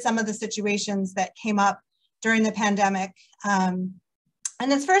remembered some of the situations that came up during the pandemic. And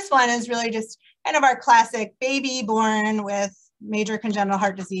this first one is really just kind of our classic baby born with major congenital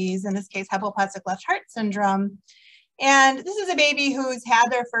heart disease, in this case, hypoplastic left heart syndrome. And this is a baby who's had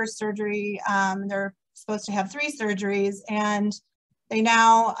their first surgery. They're supposed to have 3 surgeries, and they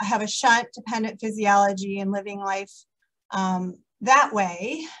now have a shunt-dependent physiology and living life that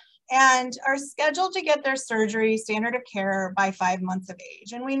way, and are scheduled to get their surgery standard of care by 5 months of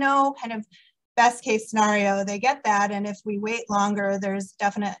age. And we know kind of best case scenario, they get that, and if we wait longer, there's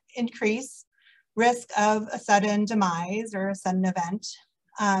definite increase risk of a sudden demise or a sudden event.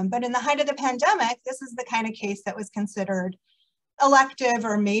 But in the height of the pandemic, this is the kind of case that was considered elective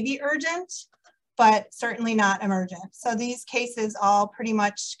or maybe urgent, but certainly not emergent. So these cases all pretty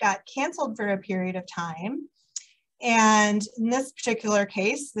much got canceled for a period of time. And in this particular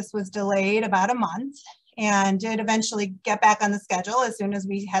case, this was delayed about a month and did eventually get back on the schedule as soon as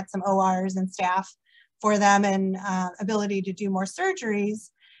we had some ORs and staff for them and ability to do more surgeries.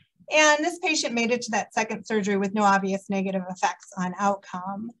 And this patient made it to that second surgery with no obvious negative effects on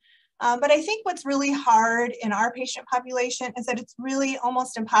outcome. But I think what's really hard in our patient population is that it's really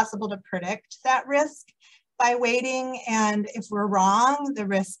almost impossible to predict that risk by waiting. And if we're wrong, the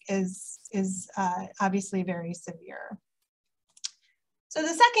risk is obviously very severe. So the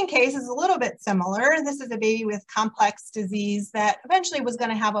second case is a little bit similar. This is a baby with complex disease that eventually was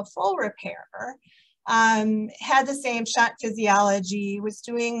going to have a full repair. Had the same shunt physiology, was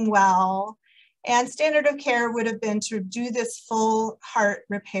doing well, and standard of care would have been to do this full heart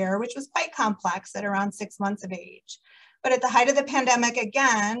repair, which was quite complex at around 6 months of age. But at the height of the pandemic,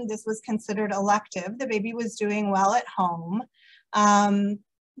 again, this was considered elective. The baby was doing well at home,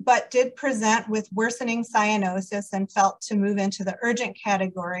 but did present with worsening cyanosis and felt to move into the urgent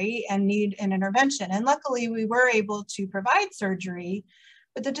category and need an intervention. And luckily, we were able to provide surgery.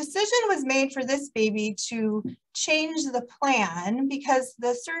 But the decision was made for this baby to change the plan because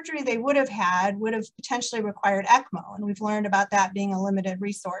the surgery they would have had would have potentially required ECMO. And we've learned about that being a limited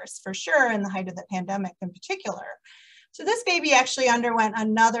resource for sure in the height of the pandemic in particular. So this baby actually underwent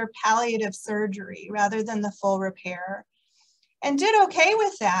another palliative surgery rather than the full repair and did okay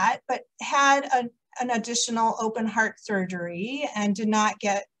with that, but had an additional open heart surgery and did not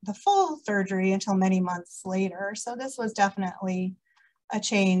get the full surgery until many months later. So this was definitely a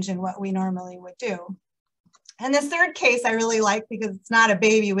change in what we normally would do. And this third case I really like because it's not a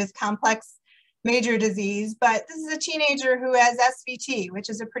baby with complex major disease, but this is a teenager who has SVT, which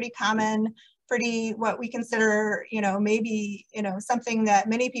is a pretty common, what we consider, maybe, something that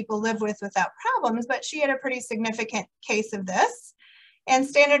many people live with without problems, but she had a pretty significant case of this And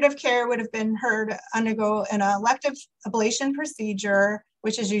standard of care would have been her to undergo an elective ablation procedure,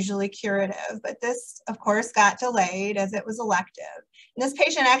 which is usually curative. But this, of course, got delayed as it was elective. And this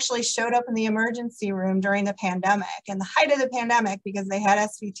patient actually showed up in the emergency room during the pandemic, and the height of the pandemic, because they had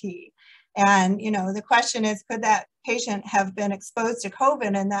SVT. And, you know, the question is, could that patient have been exposed to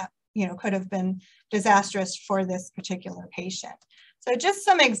COVID? And that, you know, could have been disastrous for this particular patient. So just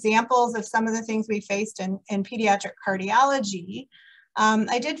some examples of some of the things we faced in pediatric cardiology.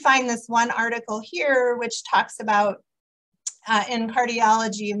 I did find this one article here, which talks about in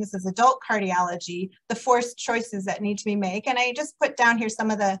cardiology, and this is adult cardiology, the forced choices that need to be made. And I just put down here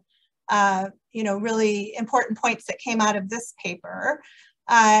some of the, you know, really important points that came out of this paper.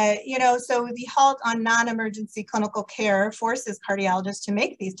 You know, so the halt on non-emergency clinical care forces cardiologists to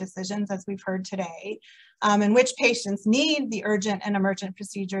make these decisions, as we've heard today, and which patients need the urgent and emergent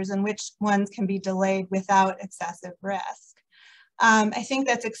procedures and which ones can be delayed without excessive risk. I think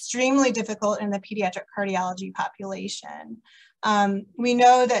that's extremely difficult in the pediatric cardiology population. We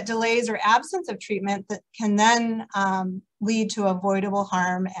know that delays or absence of treatment that can then lead to avoidable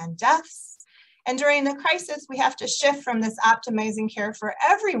harm and deaths. And during the crisis, we have to shift from this optimizing care for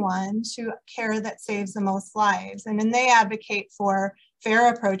everyone to care that saves the most lives. And then they advocate for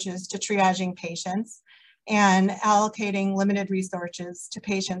fair approaches to triaging patients and allocating limited resources to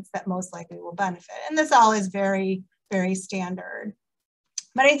patients that most likely will benefit. And this all is very, very standard.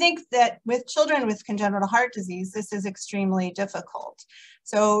 But I think that with children with congenital heart disease, this is extremely difficult.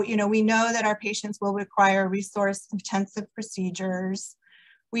 So, you know, we know that our patients will require resource-intensive procedures.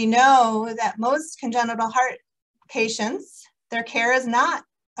 We know that most congenital heart patients, their care is not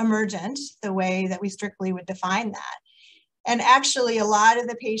emergent the way that we strictly would define that. And actually, a lot of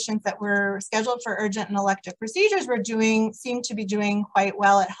the patients that were scheduled for urgent and elective procedures seem to be doing quite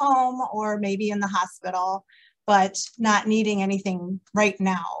well at home or maybe in the hospital, but not needing anything right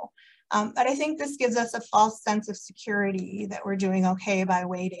now. But I think this gives us a false sense of security that we're doing okay by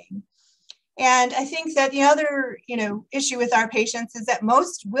waiting. And I think that the other, you know, issue with our patients is that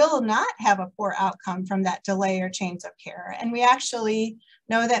most will not have a poor outcome from that delay or change of care. And we actually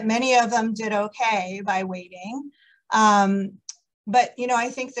know that many of them did okay by waiting. But, you know, I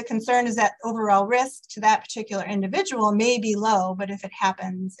think the concern is that overall risk to that particular individual may be low, but if it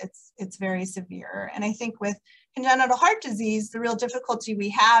happens, it's very severe. And I think with congenital heart disease, the real difficulty we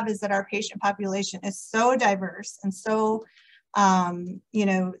have is that our patient population is so diverse and so you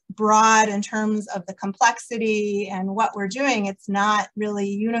know, broad in terms of the complexity and what we're doing. It's not really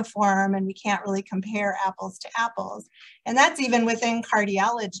uniform, and we can't really compare apples to apples. And that's even within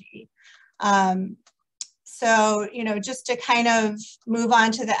cardiology. So, you know, just to kind of move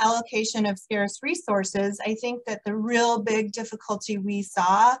on to the allocation of scarce resources, I think that the real big difficulty we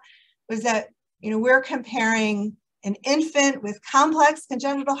saw was that, you know, we're comparing an infant with complex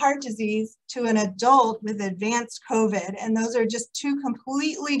congenital heart disease to an adult with advanced COVID. And those are just two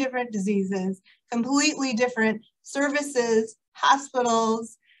completely different diseases, completely different services,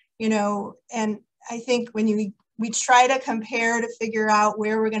 hospitals, you know, and I think when we try to compare to figure out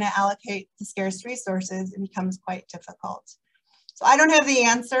where we're going to allocate the scarce resources, it becomes quite difficult. So I don't have the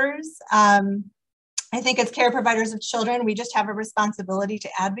answers. I think as care providers of children, we just have a responsibility to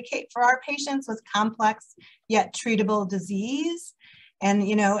advocate for our patients with complex yet treatable disease. And,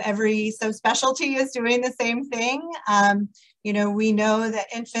 you know, every subspecialty is doing the same thing. You know, we know that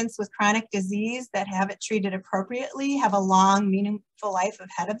infants with chronic disease that have it treated appropriately have a long, meaningful life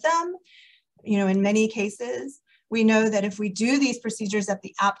ahead of them, you know, in many cases. We know that if we do these procedures at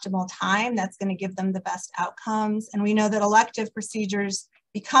the optimal time, that's going to give them the best outcomes. And we know that elective procedures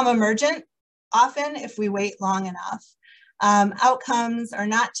become emergent often if we wait long enough. Outcomes are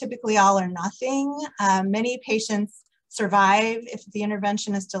not typically all or nothing. Many patients survive if the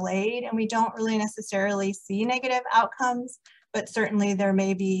intervention is delayed, and we don't really necessarily see negative outcomes, but certainly there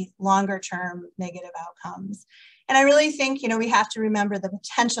may be longer term negative outcomes. And I really think, you know, we have to remember the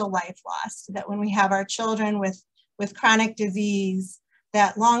potential life loss, that when we have our children with chronic disease,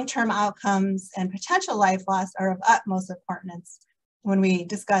 that long-term outcomes and potential life loss are of utmost importance when we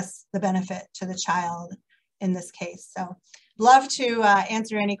discuss the benefit to the child in this case. So love to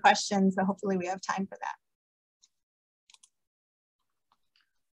answer any questions, but hopefully we have time for that.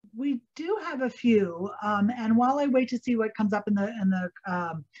 We do have a few, and while I wait to see what comes up in the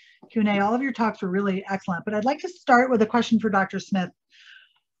Q&A, all of your talks were really excellent, but I'd like to start with a question for Dr. Smith.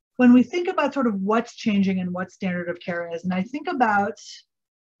 When we think about sort of what's changing and what standard of care is, and I think about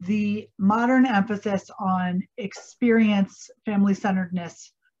the modern emphasis on experience,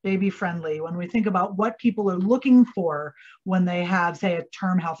 family-centeredness, baby-friendly, when we think about what people are looking for when they have, say, a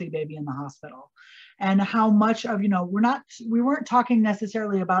term healthy baby in the hospital. and how much of, we weren't talking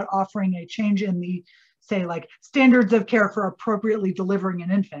necessarily about offering a change in the, say, like standards of care for appropriately delivering an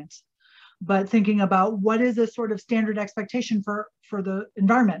infant, but thinking about what is a sort of standard expectation for the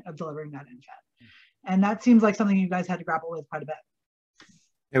environment of delivering that infant. And that seems like something you guys had to grapple with quite a bit.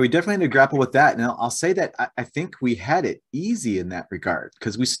 Yeah, we definitely had to grapple with that. And I'll say that I think we had it easy in that regard,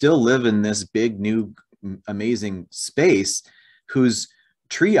 because we still live in this big, new, amazing space whose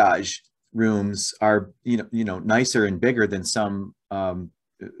triage rooms are, nicer and bigger than some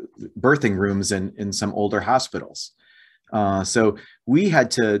birthing rooms in some older hospitals. So we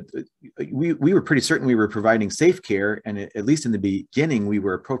had to, we were pretty certain we were providing safe care. And at least in the beginning, we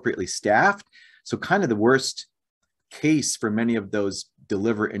were appropriately staffed. So kind of the worst case for many of those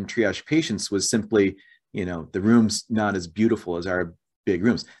deliver and triage patients was simply, the room's not as beautiful as our big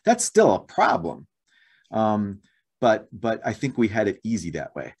rooms. That's still a problem. But I think we had it easy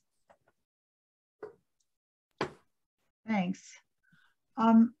that way. Thanks.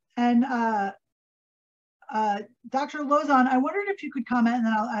 Dr. Lozon, I wondered if you could comment, and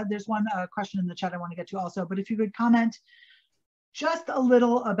then I'll add, there's one question in the chat I want to get to also, but if you could comment just a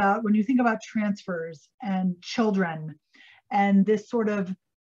little about when you think about transfers and children and this sort of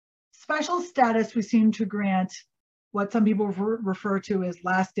special status we seem to grant what some people refer to as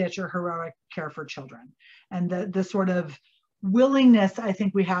last ditch or heroic care for children, and the sort of willingness I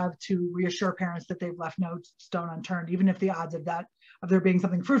think we have to reassure parents that they've left no stone unturned, even if the odds of there being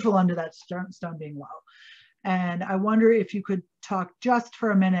something fruitful under that stone being low. And I wonder if you could talk just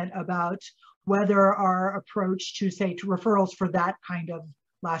for a minute about whether our approach to, say, to referrals for that kind of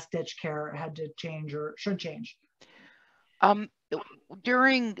last ditch care had to change or should change.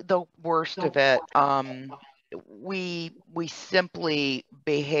 During the worst of it, we simply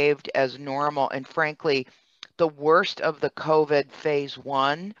behaved as normal. And frankly, the worst of the COVID phase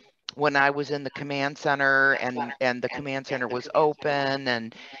 1, when I was in the command center and the command center was open,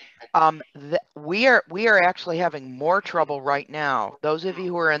 and we are actually having more trouble right now. Those of you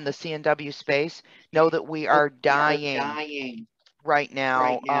who are in the C&W space know that we are dying right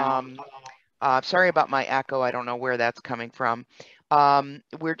now. Sorry about my echo. I don't know where that's coming from.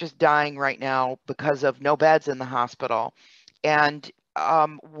 We're just dying right now because of no beds in the hospital. And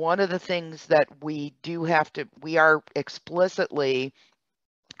one of the things that we are explicitly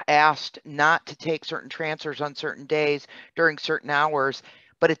asked not to take certain transfers on certain days during certain hours,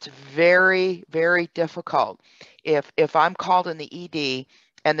 but it's very, very difficult. If I'm called in the ED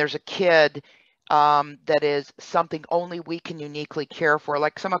and there's a kid that is something only we can uniquely care for,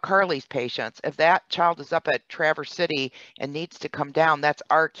 like some of Carly's patients, if that child is up at Traverse City and needs to come down, that's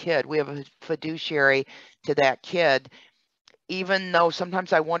our kid. We have a fiduciary to that kid. Even though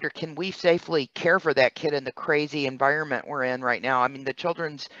sometimes I wonder, can we safely care for that kid in the crazy environment we're in right now? I mean, the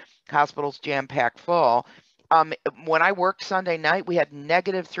children's hospital's jam-packed full. When I worked Sunday night, we had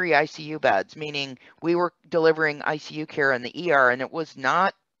 -3 ICU beds, meaning we were delivering ICU care in the ER, and it was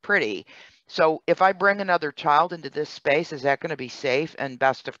not pretty. So if I bring another child into this space, is that going to be safe and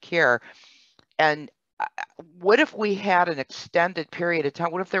best of care? And what if we had an extended period of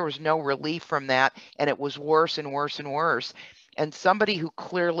time? What if there was no relief from that and it was worse and worse and worse? And somebody who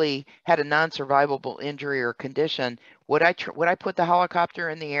clearly had a non-survivable injury or condition, would I put the helicopter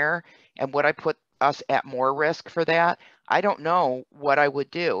in the air, and would I put us at more risk for that? I don't know what I would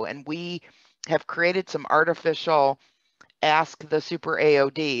do. And we have created some artificial ask the super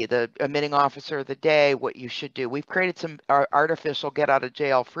AOD, the admitting officer of the day, what you should do. We've created some artificial get out of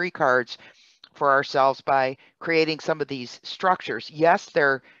jail free cards for ourselves by creating some of these structures. Yes,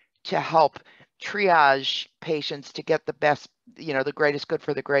 they're to help triage patients to get the best, the greatest good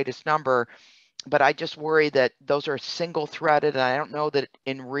for the greatest number. But I just worry that those are single threaded, and I don't know that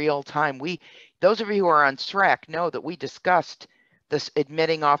in real time. Those of you who are on SRAC know that we discussed this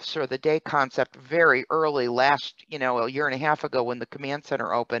admitting officer of the day concept very early last, a year and a half ago when the command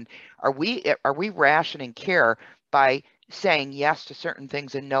center opened. Are we rationing care by saying yes to certain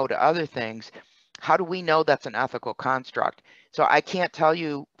things and no to other things? How do we know that's an ethical construct? So I can't tell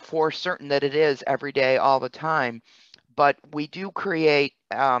you for certain that it is every day, all the time, but we do create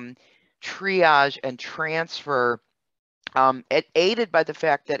triage and transfer, aided by the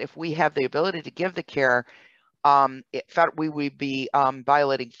fact that if we have the ability to give the care, we would be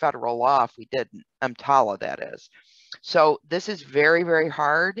violating federal law if we didn't, EMTALA that is. So this is very, very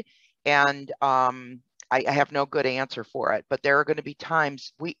hard, and I have no good answer for it, but there are going to be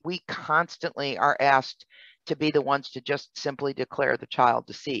times we constantly are asked to be the ones to just simply declare the child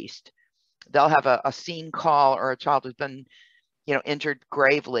deceased. They'll have a scene call, or a child who's been, injured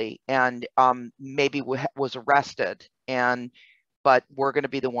gravely and maybe was arrested, but we're going to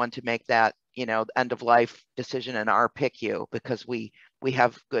be the one to make that you know, end of life decision in our PICU, because we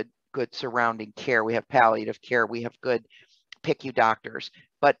have good surrounding care. We have palliative care. We have good PICU doctors.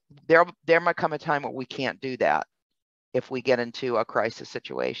 But there might come a time where we can't do that if we get into a crisis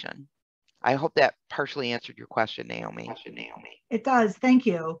situation. I hope that partially answered your question, Naomi. It does. Thank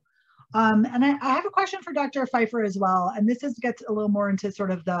you. And I have a question for Dr. Pfeiffer as well. And this gets a little more into sort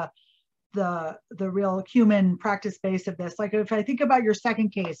of the real human practice base of this. Like if I think about your second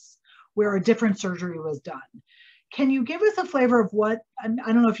case where a different surgery was done, can you give us a flavor of what, I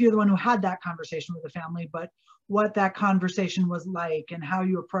don't know if you're the one who had that conversation with the family, but what that conversation was like and how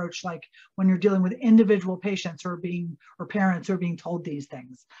you approach, like when you're dealing with individual patients or parents who are being told these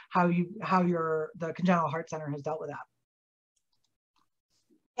things, how the Congenital Heart Center has dealt with that.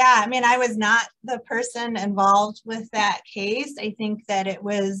 Yeah, I mean, I was not the person involved with that case. I think that it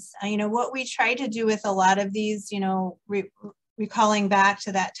was, you know, what we tried to do with a lot of these, you know, recalling back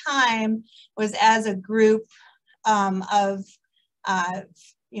to that time was as a group of,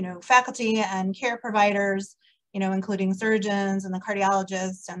 you know, faculty and care providers, you know, including surgeons and the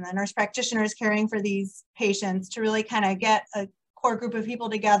cardiologists and the nurse practitioners caring for these patients, to really kind of get a core group of people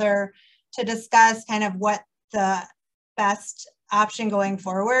together to discuss kind of what the best option going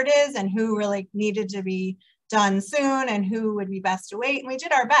forward is and who really needed to be done soon and who would be best to wait. And we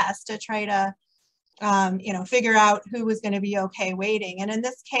did our best to try to, you know, figure out who was going to be okay waiting. And in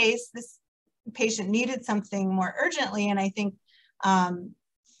this case, this patient needed something more urgently. And I think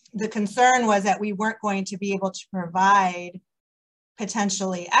the concern was that we weren't going to be able to provide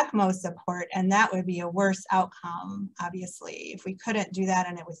potentially ECMO support, and that would be a worse outcome, obviously, if we couldn't do that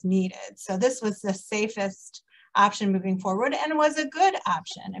and it was needed. So this was the safest option moving forward and was a good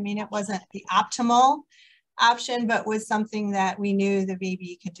option. I mean, it wasn't the optimal option, but was something that we knew the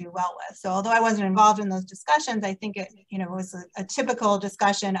baby could do well with. So although I wasn't involved in those discussions, I think it, you know, was a typical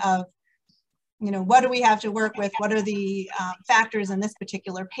discussion of, you know, what do we have to work with? What are the factors in this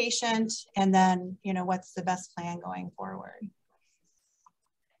particular patient? And then, you know, what's the best plan going forward?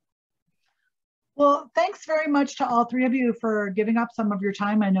 Well, thanks very much to all three of you for giving up some of your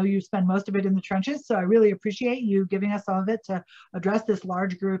time. I know you spend most of it in the trenches, so I really appreciate you giving us some of it to address this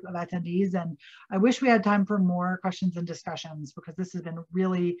large group of attendees. And I wish we had time for more questions and discussions, because this has been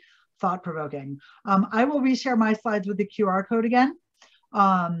really thought-provoking. I will reshare my slides with the QR code again,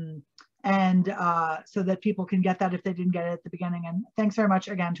 so that people can get that if they didn't get it at the beginning. And thanks very much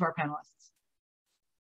again to our panelists.